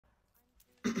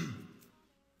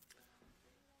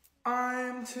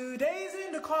I'm 2 days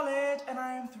into college and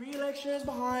I'm 3 lectures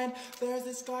behind. There's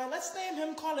this guy, let's name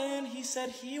him Colin. He said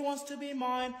he wants to be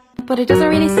mine. But it doesn't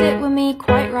really sit with me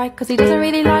quite right, cause he doesn't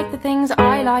really like the things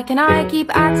I like. And I keep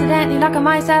accidentally locking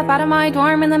myself out of my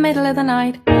dorm in the middle of the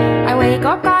night. I wake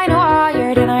up kinda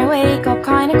wired and I wake up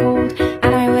kinda cold,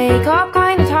 and I wake up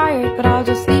kinda tired, but I'll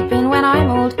just sleep in when I'm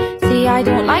old. See, I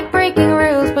don't like breaking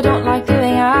rules, but don't like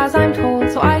doing as I'm told.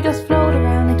 So I just float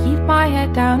around and keep my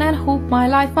head down and hope my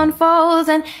life unfolds.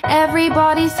 And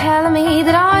everybody's telling me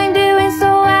that I'm doing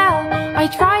so well. I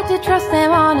try to trust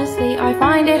them honestly, I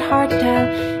find it hard to tell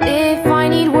if I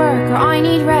need work or I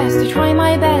need rest. I try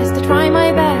my best, I try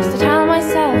my best to tell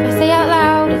myself, I say out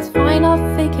loud, it's fine,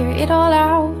 I'll figure it all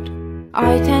out.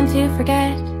 I tend to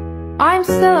forget I'm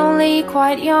still only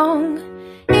quite young.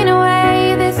 In a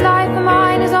way, this life of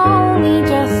mine has only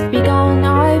just begun.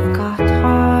 I've got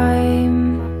time,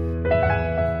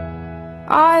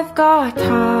 I've got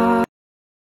time.